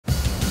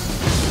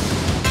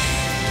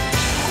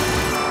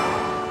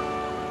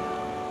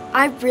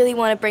I really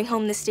want to bring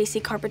home the Stacy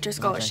Carpenter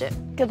Scholarship.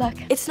 Good luck.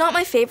 It's not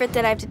my favorite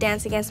that I have to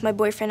dance against my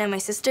boyfriend and my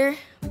sister,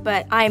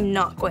 but I'm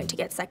not going to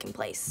get second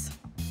place.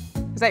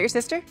 Is that your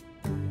sister?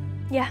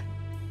 Yeah,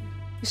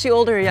 Is she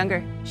older or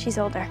younger? she's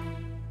older.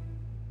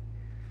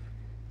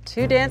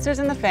 2 dancers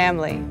in the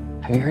family.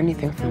 Have you heard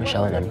anything from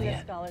Michelle and Emily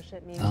yet?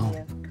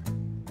 No.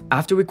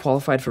 After we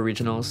qualified for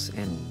regionals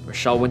and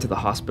Rochelle went to the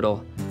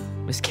hospital,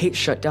 Miss Kate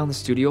shut down the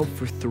studio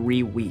for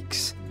 3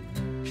 weeks.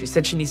 She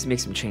said she needs to make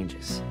some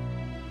changes.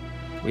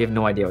 We have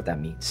no idea what that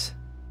means.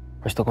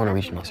 We're still going to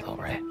regionals though,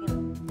 right?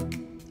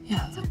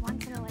 Yeah.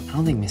 I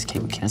don't think Miss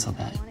Kate would cancel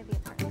that.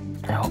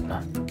 I hope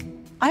not.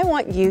 I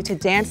want you to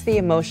dance the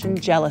emotion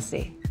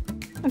jealousy.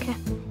 Okay.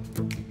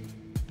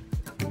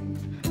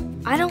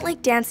 I don't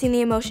like dancing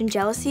the emotion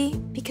jealousy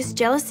because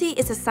jealousy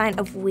is a sign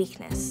of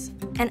weakness.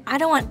 And I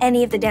don't want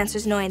any of the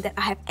dancers knowing that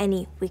I have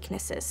any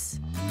weaknesses.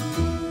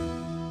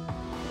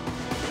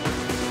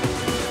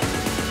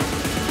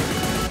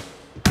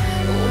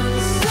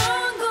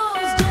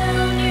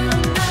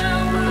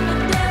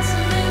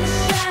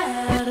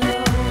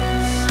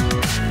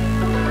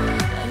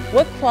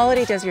 What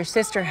quality does your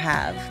sister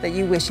have that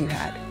you wish you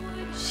had?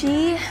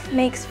 She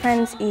makes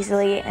friends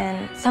easily,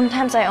 and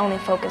sometimes I only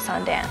focus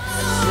on dance.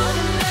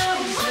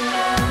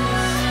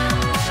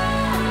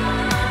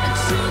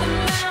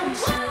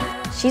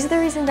 She's the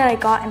reason that I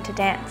got into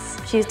dance.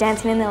 She was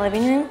dancing in the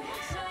living room,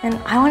 and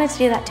I wanted to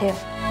do that too.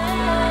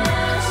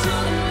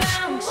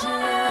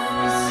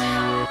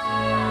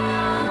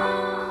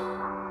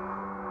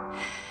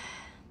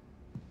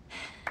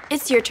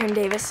 It's your turn,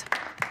 Davis.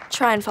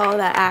 Try and follow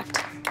that act.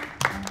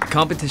 The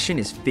competition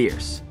is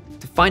fierce.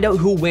 To find out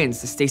who wins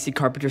the Stacy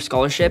Carpenter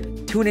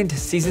Scholarship, tune in to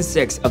season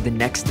 6 of The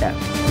Next Step.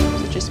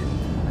 So just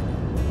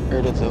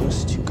where do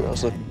those 2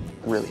 girls look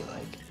really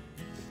like?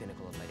 They're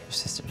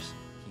sisters.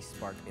 He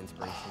sparked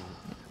inspiration.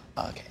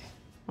 Okay.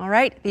 All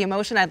right, the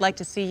emotion I'd like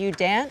to see you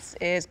dance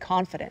is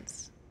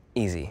confidence.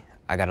 Easy.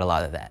 I got a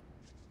lot of that.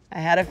 I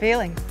had a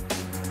feeling.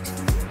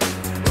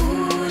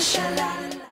 Ooh, sha-la.